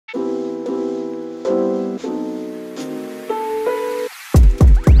How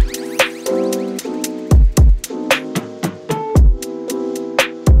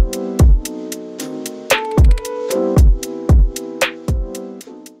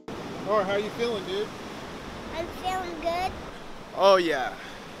you feeling, dude? I'm feeling good. Oh yeah.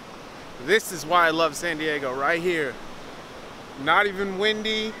 This is why I love San Diego, right here. Not even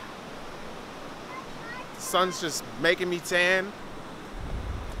windy. The sun's just making me tan.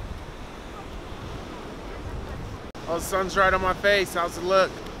 Oh, the sun's right on my face. How's it look?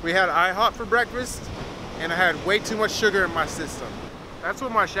 We had IHOP for breakfast, and I had way too much sugar in my system. That's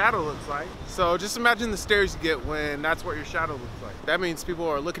what my shadow looks like. So just imagine the stares you get when that's what your shadow looks like. That means people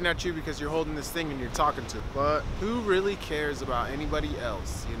are looking at you because you're holding this thing and you're talking to. But who really cares about anybody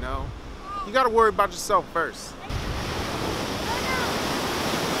else, you know? You gotta worry about yourself first.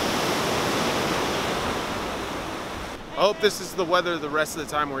 I hope this is the weather the rest of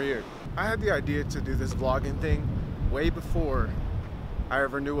the time we're here. I had the idea to do this vlogging thing way before I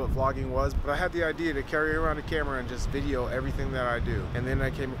ever knew what vlogging was, but I had the idea to carry around a camera and just video everything that I do. And then I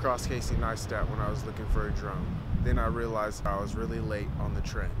came across Casey Neistat when I was looking for a drone. Then I realized I was really late on the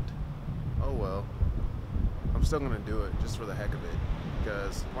trend. Oh well, I'm still gonna do it just for the heck of it,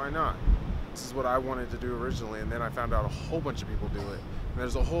 because why not? This is what I wanted to do originally, and then I found out a whole bunch of people do it. And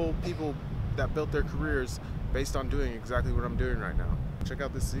there's a whole people that built their careers based on doing exactly what I'm doing right now. Check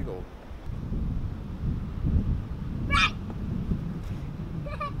out this seagull.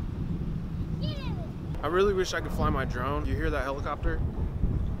 I really wish I could fly my drone. You hear that helicopter?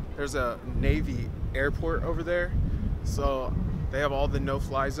 There's a Navy airport over there. So they have all the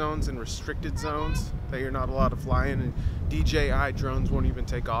no-fly zones and restricted zones that you're not allowed to fly in, and DJI drones won't even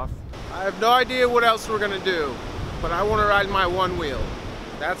take off. I have no idea what else we're gonna do, but I wanna ride my one wheel.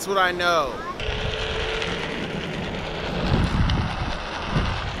 That's what I know.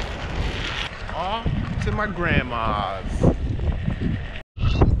 Off to my grandma's.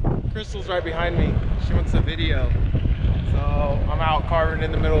 Crystal's right behind me. She wants a video. So I'm out carving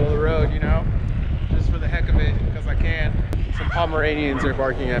in the middle of the road, you know? Just for the heck of it, because I can. Some Pomeranians are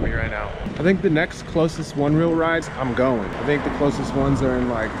barking at me right now. I think the next closest one-wheel rides, I'm going. I think the closest ones are in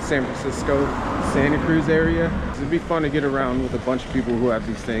like San Francisco, Santa Cruz area. It'd be fun to get around with a bunch of people who have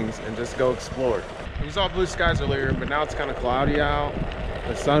these things and just go explore. It was all blue skies earlier, but now it's kind of cloudy out.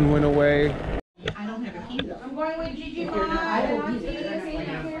 The sun went away. I don't have a key. I'm going with Gigi.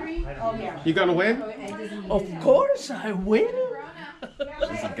 You gonna win? Of course I win.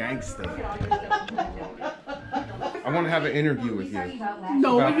 She's a gangster. I want to have an interview with you.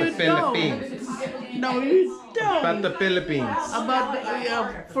 No, about you the Philippines. don't. No, you don't. About the Philippines. About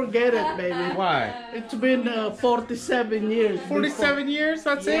the, forget it, baby. Why? It's been 47 years. 47 years?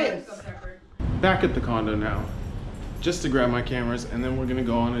 That's it? Back at the condo now. Just to grab my cameras, and then we're gonna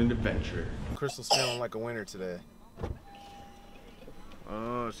go on an adventure. Crystal's feeling like a winner today.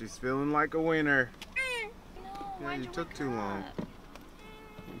 Oh, she's feeling like a winner. No, yeah, you took too long.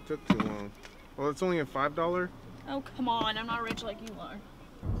 You took too long. Well, it's only a $5. Oh, come on. I'm not rich like you are.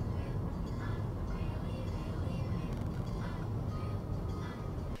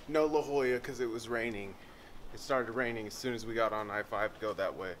 No La Jolla because it was raining. It started raining as soon as we got on I-5 to go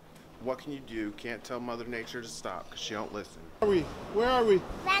that way. What can you do? Can't tell Mother Nature to stop because she don't listen. Where are we?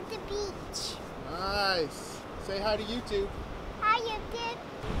 We're at the beach. Nice. Say hi to YouTube. Hi, YouTube.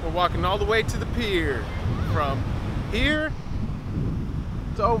 We're walking all the way to the pier. From here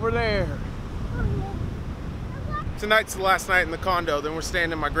to over there. Tonight's the last night in the condo, then we're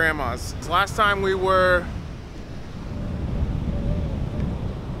staying in my grandma's. Last time we were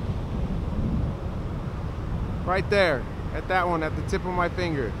right there, at that one, at the tip of my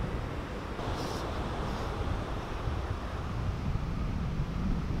finger.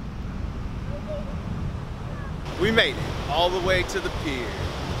 We made it all the way to the pier.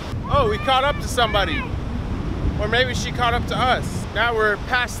 Oh, we caught up to somebody. Or maybe she caught up to us. Now we're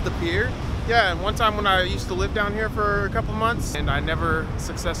past the pier. Yeah, and one time when I used to live down here for a couple months and I never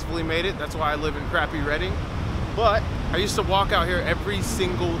successfully made it. That's why I live in crappy Redding. But I used to walk out here every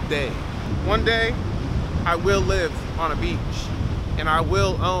single day. One day, I will live on a beach and I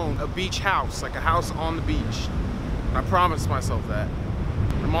will own a beach house, like a house on the beach. I promised myself that.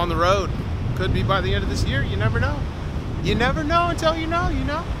 I'm on the road. Could be by the end of this year, you never know. You never know until you know, you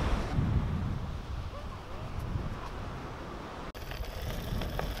know?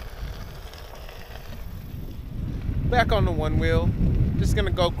 Back on the one wheel, just gonna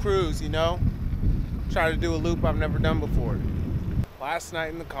go cruise, you know? Try to do a loop I've never done before. Last night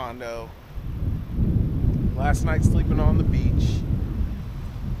in the condo, last night sleeping on the beach.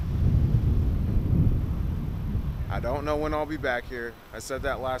 I don't know when I'll be back here. I said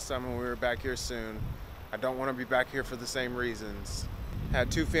that last time when we were back here soon. I don't want to be back here for the same reasons. Had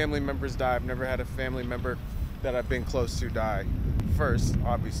 2 family members die. I've never had a family member that I've been close to die. First,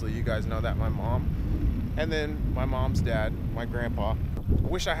 obviously, you guys know that, my mom. And then my mom's dad, my grandpa. I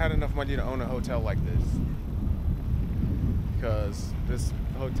wish I had enough money to own a hotel like this. Because this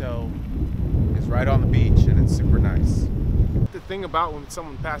hotel is right on the beach and it's super nice. The thing about when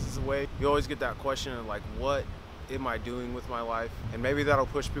someone passes away, you always get that question of like, what am I doing with my life? And maybe that'll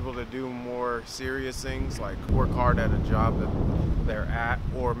push people to do more serious things, like work hard at a job that they're at,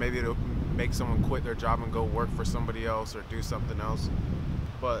 or maybe it'll make someone quit their job and go work for somebody else or do something else.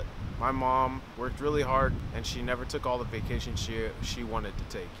 But my mom worked really hard and she never took all the vacation she wanted to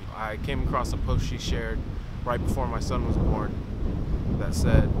take. I came across a post she shared right before my son was born that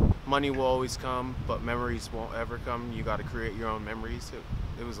said, money will always come, but memories won't ever come. You got to create your own memories.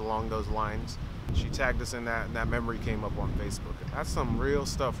 It was along those lines. She tagged us in that, and that memory came up on Facebook. That's some real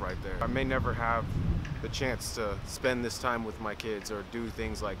stuff right there. I may never have the chance to spend this time with my kids or do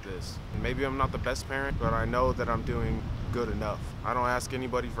things like this. Maybe I'm not the best parent, but I know that I'm doing good enough. I don't ask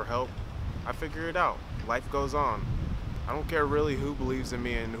anybody for help. I figure it out. Life goes on. I don't care really who believes in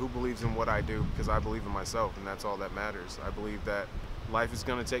me and who believes in what I do, because I believe in myself, and that's all that matters. I believe that life is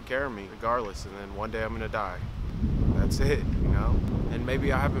gonna take care of me regardless, and then one day I'm gonna die. That's it, you know? And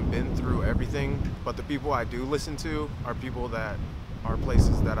maybe I haven't been through everything, but the people I do listen to are people that are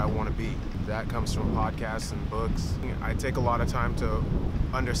places that I want to be. That comes from podcasts and books. I take a lot of time to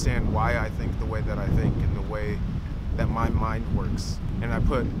understand why I think the way that I think and the way that my mind works. And I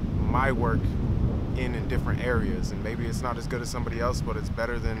put my work in different areas, and maybe it's not as good as somebody else, but it's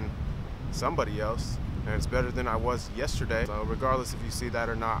better than somebody else. And it's better than I was yesterday. So regardless if you see that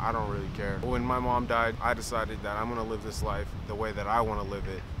or not, I don't really care. When my mom died, I decided that I'm gonna live this life the way that I wanna live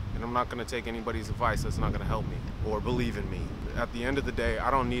it. And I'm not gonna take anybody's advice that's not gonna help me or believe in me. At the end of the day, I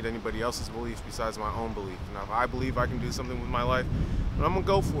don't need anybody else's belief besides my own belief. Now, if I believe I can do something with my life, then I'm gonna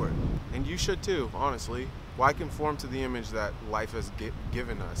go for it. And you should too, honestly. Why conform to the image that life has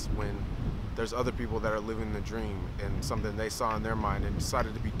given us when there's other people that are living the dream and something they saw in their mind and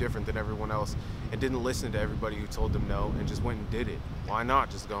decided to be different than everyone else and didn't listen to everybody who told them no and just went and did it? Why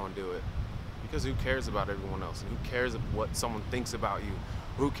not just go and do it? Because who cares about everyone else? And who cares what someone thinks about you?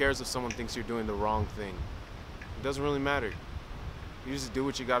 Who cares if someone thinks you're doing the wrong thing? It doesn't really matter. You just do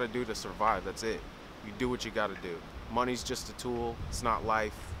what you gotta do to survive, that's it. You do what you gotta do. Money's just a tool, it's not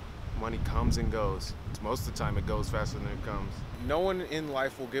life. Money comes and goes. Most of the time it goes faster than it comes. No one in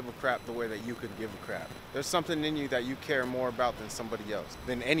life will give a crap the way that you could give a crap. There's something in you that you care more about than somebody else,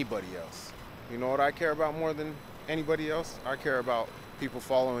 than anybody else. You know what I care about more than anybody else? I care about people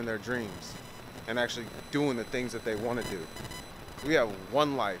following their dreams and actually doing the things that they want to do. We have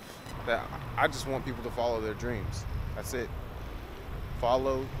one life that I just want people to follow their dreams. That's it.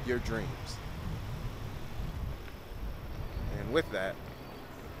 Follow your dreams. And with that,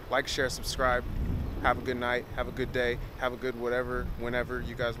 like, share, subscribe. Have a good night, have a good day, have a good whatever, whenever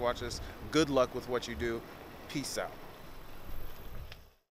you guys watch this. Good luck with what you do. Peace out.